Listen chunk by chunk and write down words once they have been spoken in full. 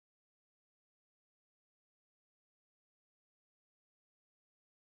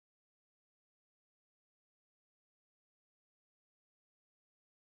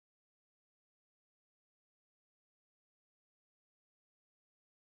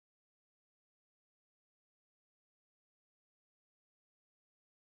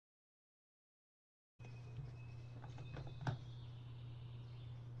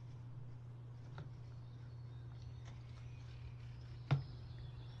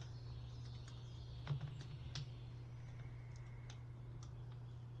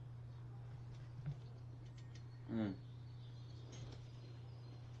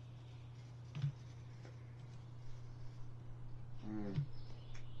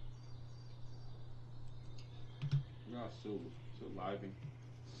still living.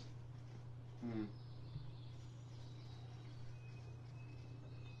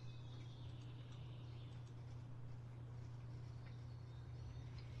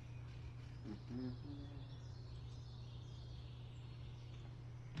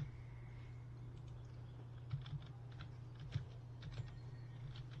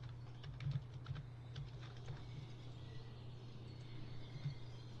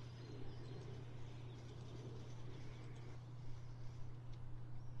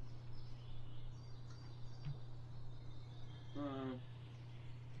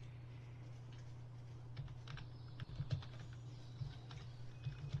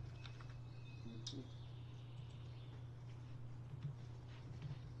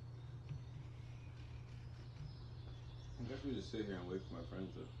 I guess we just sit here and wait for my friends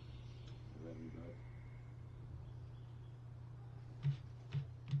to let me know.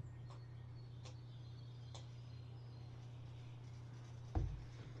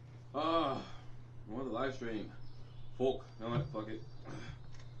 I want the live stream. Folk, no, fuck it.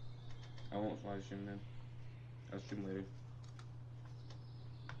 I won't live stream then. I'll stream later.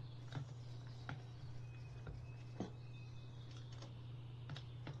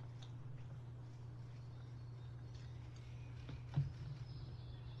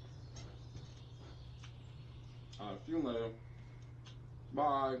 See you later.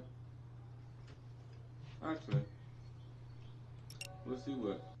 Bye. Actually, let's see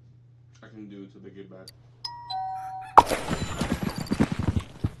what I can do till they get back.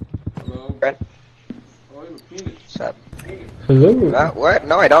 Hello? Brett? Oh, you have a penis. What's up? Hello? What?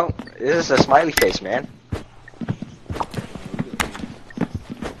 No, I don't. This is a smiley face, man.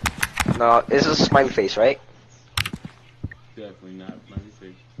 No, this is a smiley face, right? Definitely not my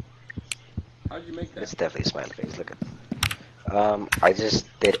face. How did you make that? It's definitely a smiley face. Look at. I just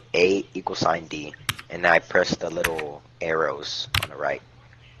did A = D, and then I pressed the little arrows on the right.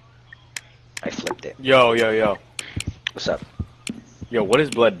 I flipped it. Yo. What's up? Yo, what is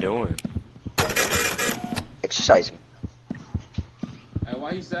Blood doing? Exercising. Hey,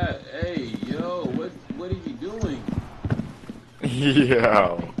 why he said, hey, yo, what are you doing?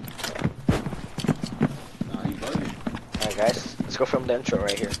 Yo. Nah, he bugging. Alright, guys, let's go film the intro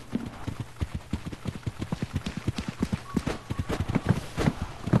right here.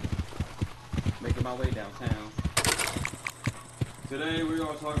 Making my way downtown. Today we're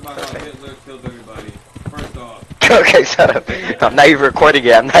gonna talk about how Hitler killed everybody. First off. Okay, shut up. I'm not even recording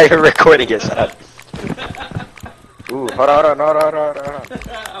it. Shut up. Ooh, hold on.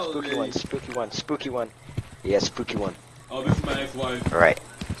 Spooky one. Yeah, spooky one. Oh, this is my ex-wife. Alright,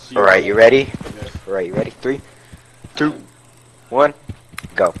 you ready? Yes. Alright, you ready? 3, 2, 1,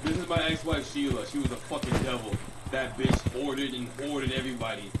 go. This is my ex-wife Sheila. She was a fucking devil. That bitch ordered and hoarded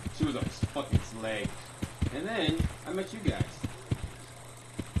everybody. She was a fucking slag. And then I met you guys.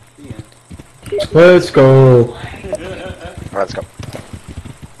 Yeah. Let's go. Alright, let's go.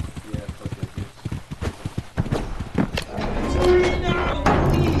 Yeah, fuck that bitch.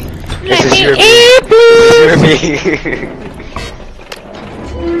 This is your me.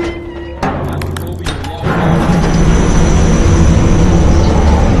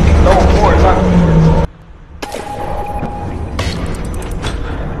 No more,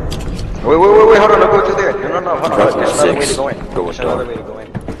 Wait, hold on, don't go through there. No, hold on. There's another way to go in. There's another way to go in.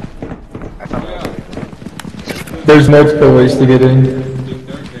 I found another way. There's multiple ways to get in.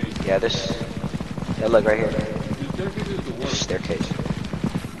 Yeah, yeah, look right here. There's a staircase.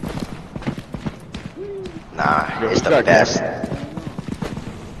 Nah, it's the best.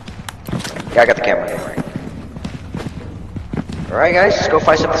 Yeah, I got the camera. Alright guys, let's go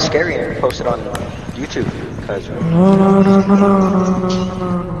find something scary and post it on YouTube. Cause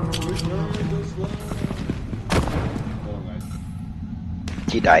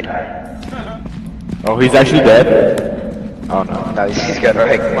he died. Oh, he's actually dead? Oh no. No, he's good.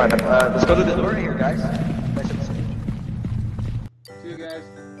 Alright, come on. Let's go to the door right here, guys. See you guys.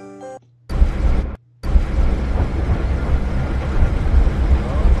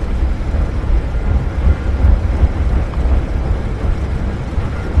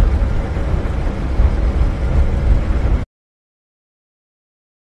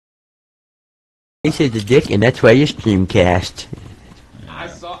 This is the dick, and that's why you streamcast. I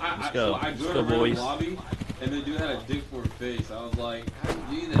joined the boys. lobby, and the dude had a dick for a face. I was like, how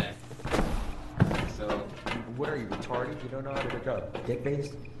do you do that? So, What are you, retarded? You don't know how to look up dick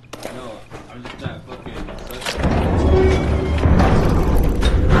based? no, I'm just not fucking obsessed.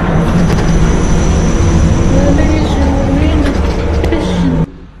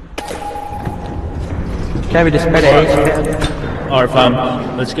 Can we just spread it? Alright fam,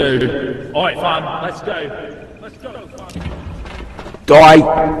 let's go. Alright fam, let's go. Let's go fam. Die!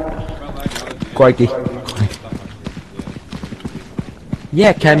 Crikey.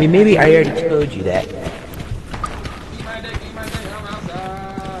 Yeah, Cammy, maybe I already told you that. Eat my dick, I'm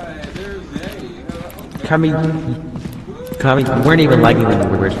outside. There's Zay. Cammy, you weren't even liking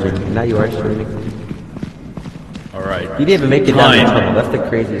when we were streaming. Now you are streaming. Alright. You didn't even make it down the tunnel. That's the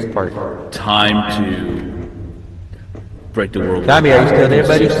craziest part. Time to break the world. Tommy, are you still there,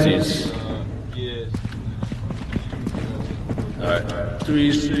 buddy? 60s. Yes. Alright.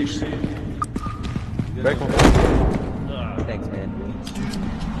 360. Thanks, man.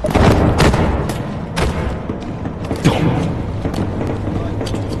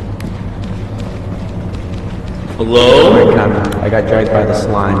 Hello? I got dragged by the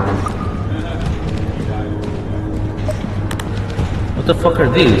slime. What the fuck are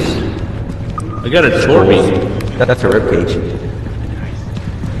these? I got a Torby. That's a ribcage.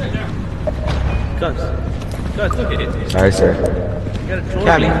 Guys, look at it. Sorry, sir. I got a Torby.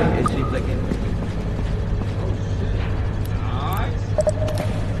 Cammy, it seems like it.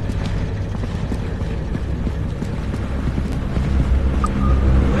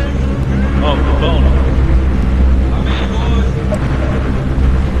 Oh, the bone.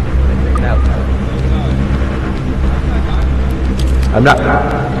 Check it out. I'm not.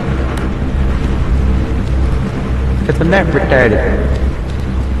 Because I'm not retarded.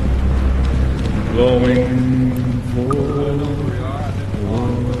 Going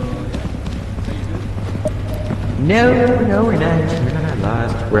No, we're not. We're not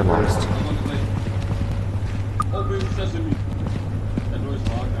lost. We're lost. Open sesame. That door's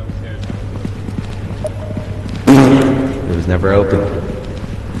locked. I was scared. It was never open.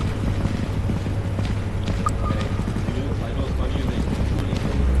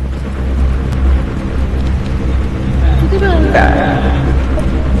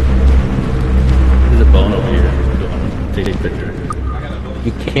 There's a bone over here. Go on, take a picture.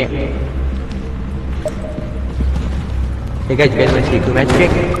 You can't. Hey guys, you guys want to see a cool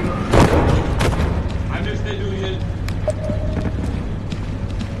magic? I missed it, Julian.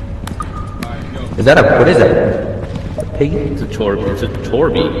 Alright, go. Is that a, what is that? A pig? It's a Torby. It's a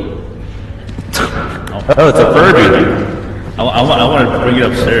Torby. Oh, it's a Furby. I want to bring it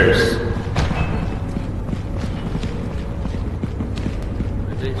upstairs.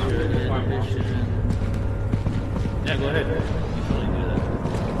 Yeah, go ahead.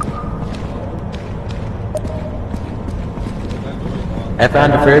 I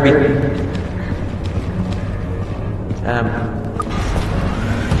found a Furby. I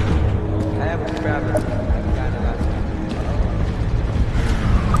have a problem.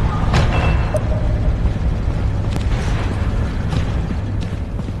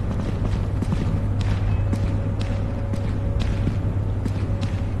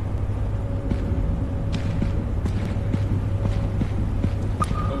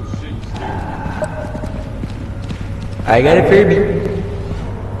 I got a Furby.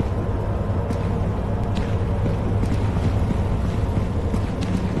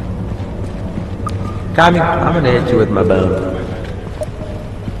 Kami, I'm gonna hit you with my bone.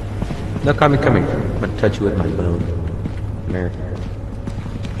 No, Kami, come here. I'm gonna touch you with my bone. Come here.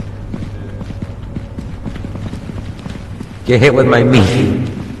 Get hit with my meat.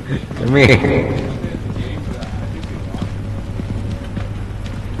 Come here.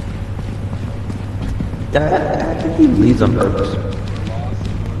 I think he leaves on purpose.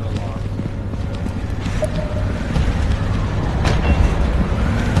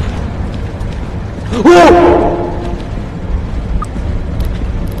 Whoa!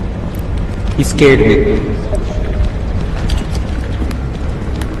 He scared me.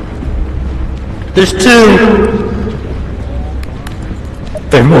 There's two!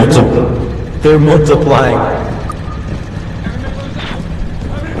 They're multiplying.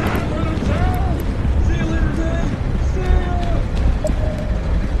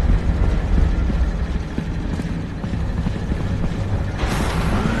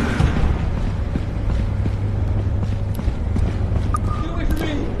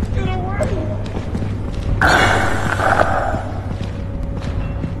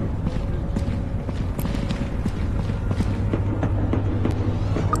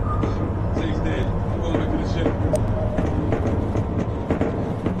 Sage's dead. I'm going back to the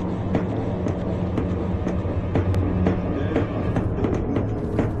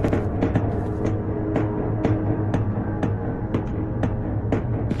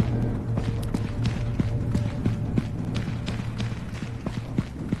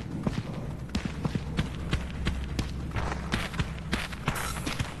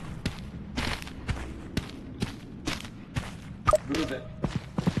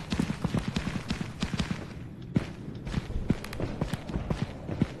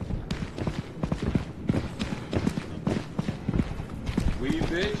Weed,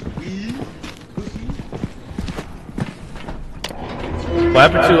 bitch. Weed. Pussy.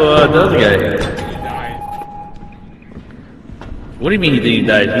 What happened to the other guy? He died. What do you mean he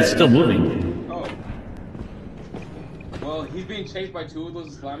died? He's still moving. Oh. Well, he's being chased by two of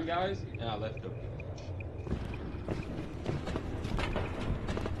those slime guys, and I left him.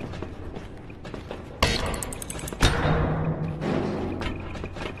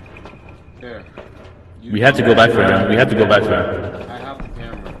 There. We have to go back for him. We have to go back for him. I have the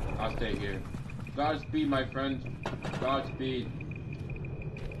camera. I'll stay here. Godspeed, my friend. Godspeed.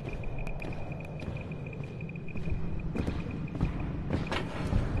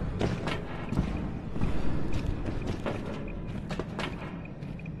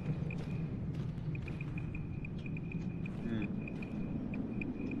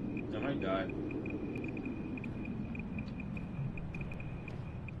 I might die.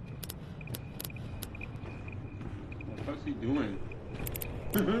 What's he doing?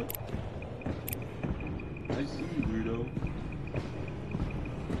 I see you, weirdo.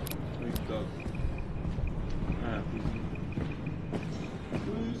 He's stuck. Ah, pussy.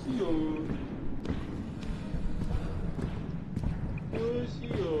 Pussy-o.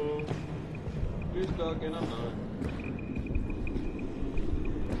 Pussy-o. You're stuck and I'm not.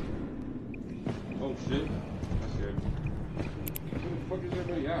 Oh shit. That's good. Where the fuck is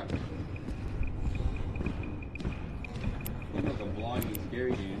everybody at? Looks like a vlogging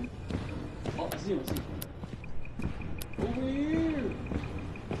scary game. Oh, I see him, Over here!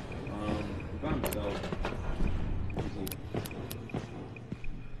 By himself. Let's see.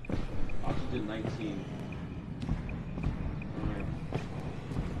 Oxygen 19. Alright.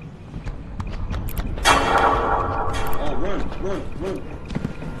 Oh, run!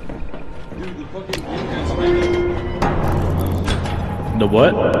 Dude, the fucking game has spiders. The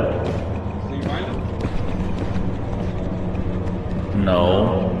what? So you find him? No.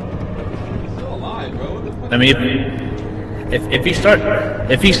 He's still alive, bro. What the fuck? I mean, if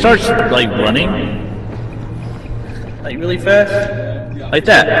he starts like running, like really fast, like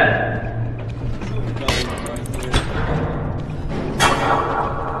that.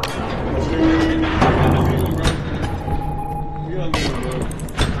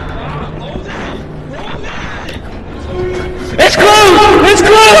 It's closed! It's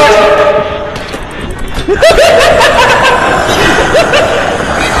closed!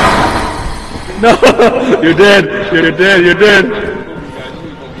 No! You're dead! You're dead! You're dead!